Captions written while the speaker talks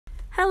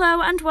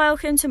Hello and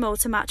welcome to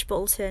Motor Match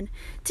Bolton.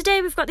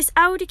 Today we've got this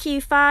Audi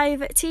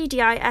Q5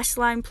 TDI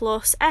S-Line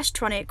Plus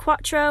Techtronic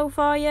Quattro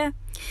for you.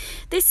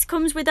 This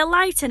comes with a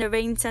light and a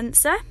rain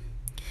sensor.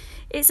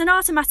 It's an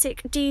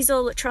automatic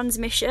diesel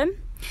transmission.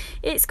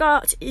 It's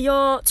got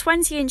your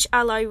 20-inch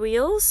alloy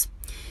wheels.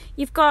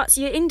 You've got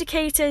your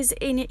indicators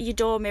in your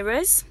door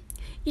mirrors.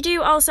 You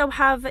do also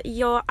have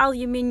your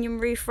aluminium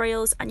roof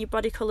rails and your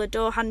body colour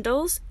door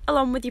handles,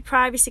 along with your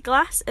privacy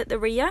glass at the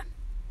rear.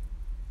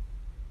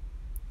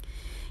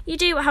 You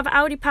do have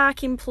Audi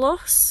Parking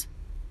Plus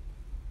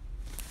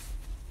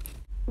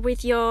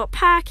with your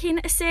parking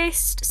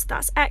assist, so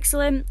that's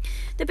excellent.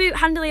 The boot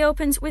handily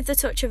opens with the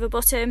touch of a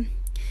button.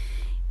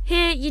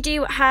 Here you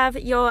do have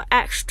your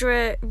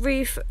extra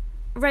roof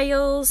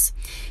rails.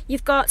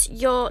 You've got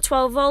your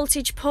 12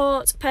 voltage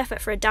port,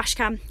 perfect for a dash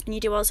cam, and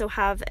you do also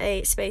have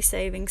a space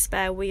saving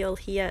spare wheel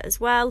here as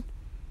well.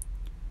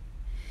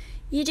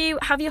 You do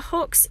have your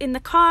hooks in the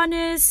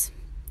corners,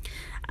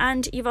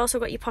 and you've also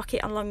got your pocket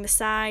along the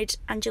side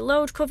and your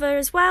load cover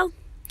as well.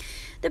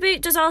 The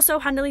boot does also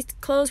handily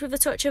close with the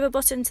touch of a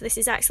button, so this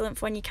is excellent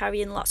for when you're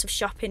carrying lots of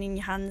shopping in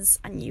your hands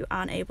and you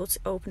aren't able to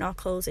open or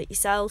close it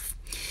yourself.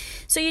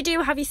 So you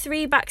do have your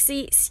 3 back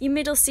seats. Your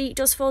middle seat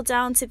does fold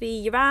down to be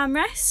your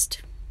armrest,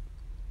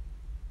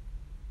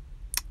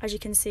 as you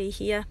can see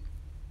here.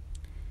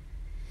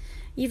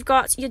 You've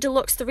got your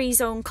deluxe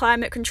 3-zone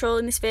climate control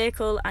in this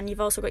vehicle, and you've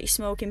also got your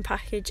smoking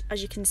package,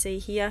 as you can see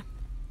here.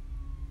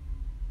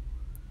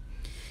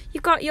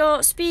 You've got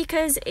your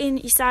speakers in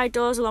your side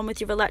doors along with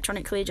your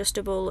electronically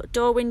adjustable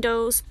door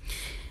windows.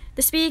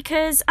 The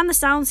speakers and the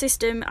sound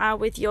system are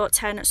with your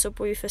 10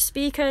 subwoofer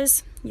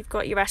speakers. You've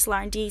got your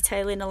S-Line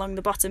detailing along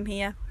the bottom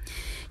here.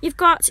 You've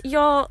got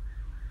your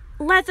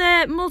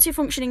leather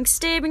multifunctioning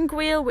steering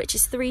wheel, which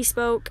is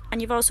 3-spoke,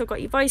 and you've also got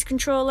your voice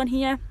control on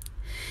here.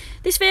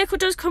 This vehicle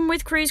does come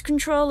with cruise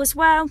control as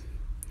well.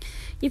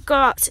 You've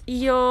got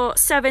your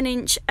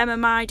 7-inch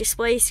MMI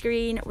display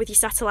screen with your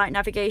satellite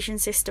navigation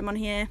system on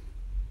here.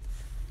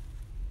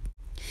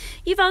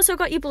 You've also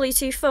got your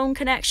Bluetooth phone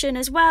connection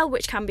as well,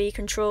 which can be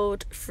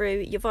controlled through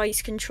your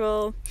voice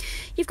control.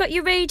 You've got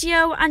your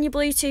radio and your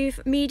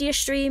Bluetooth media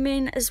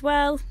streaming as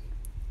well.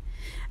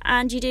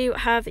 And you do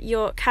have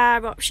your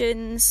car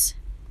options,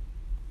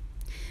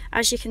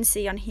 as you can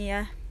see on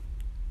here.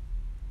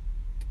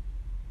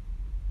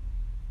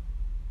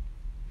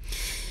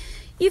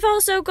 You've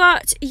also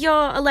got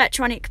your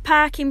electronic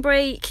parking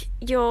brake,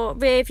 your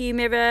rear view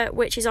mirror,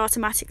 which is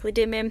automatically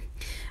dimming.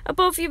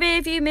 Above your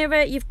rear view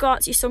mirror, you've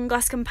got your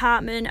sunglass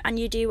compartment, and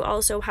you do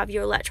also have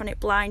your electronic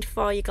blind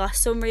for your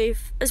glass sunroof,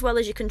 as well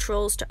as your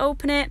controls to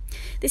open it.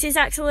 This is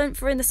excellent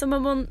for in the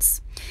summer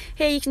months.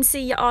 Here you can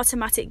see your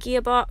automatic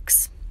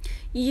gearbox,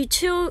 your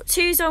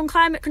 2-zone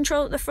climate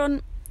control at the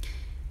front.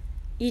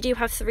 You do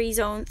have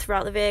 3-zone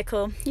throughout the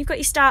vehicle. You've got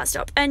your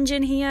start-stop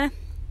engine here,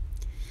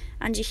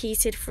 and your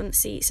heated front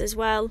seats as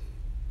well.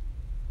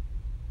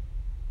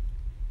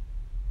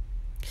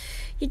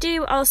 You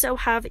do also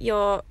have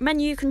your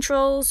menu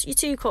controls, your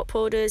 2 cup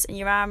holders and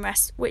your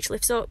armrest, which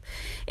lifts up.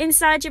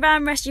 Inside your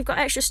armrest you've got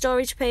extra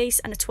storage space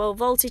and a 12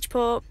 voltage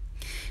port.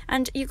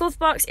 And your glove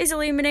box is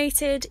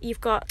illuminated.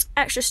 You've got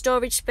extra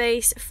storage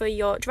space for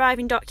your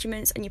driving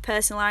documents and your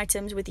personal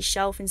items with your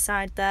shelf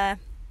inside there.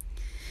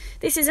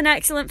 This is an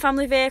excellent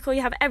family vehicle.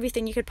 You have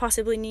everything you could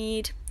possibly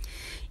need.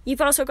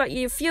 You've also got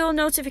your fuel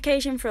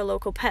notification for a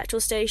local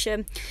petrol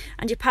station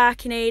and your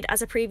parking aid,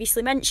 as I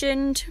previously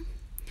mentioned.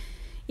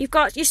 You've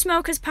got your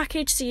smokers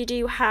package, so you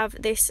do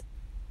have this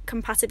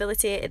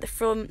compatibility at the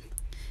front,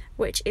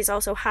 which is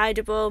also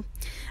hideable.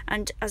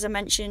 And as I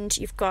mentioned,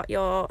 you've got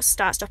your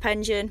start-stop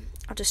engine.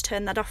 I'll just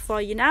turn that off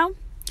for you now.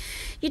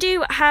 You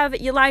do have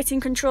your lighting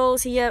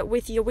controls here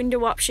with your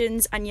window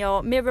options and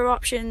your mirror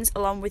options,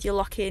 along with your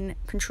lock-in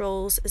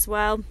controls as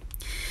well.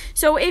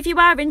 So if you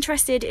are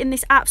interested in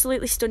this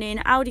absolutely stunning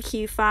Audi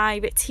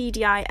Q5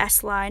 TDI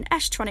S-Line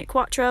Techtronic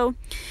Quattro,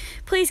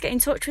 please get in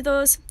touch with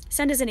us,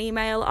 send us an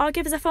email or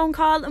give us a phone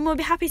call, and we'll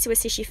be happy to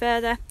assist you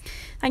further.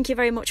 Thank you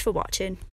very much for watching.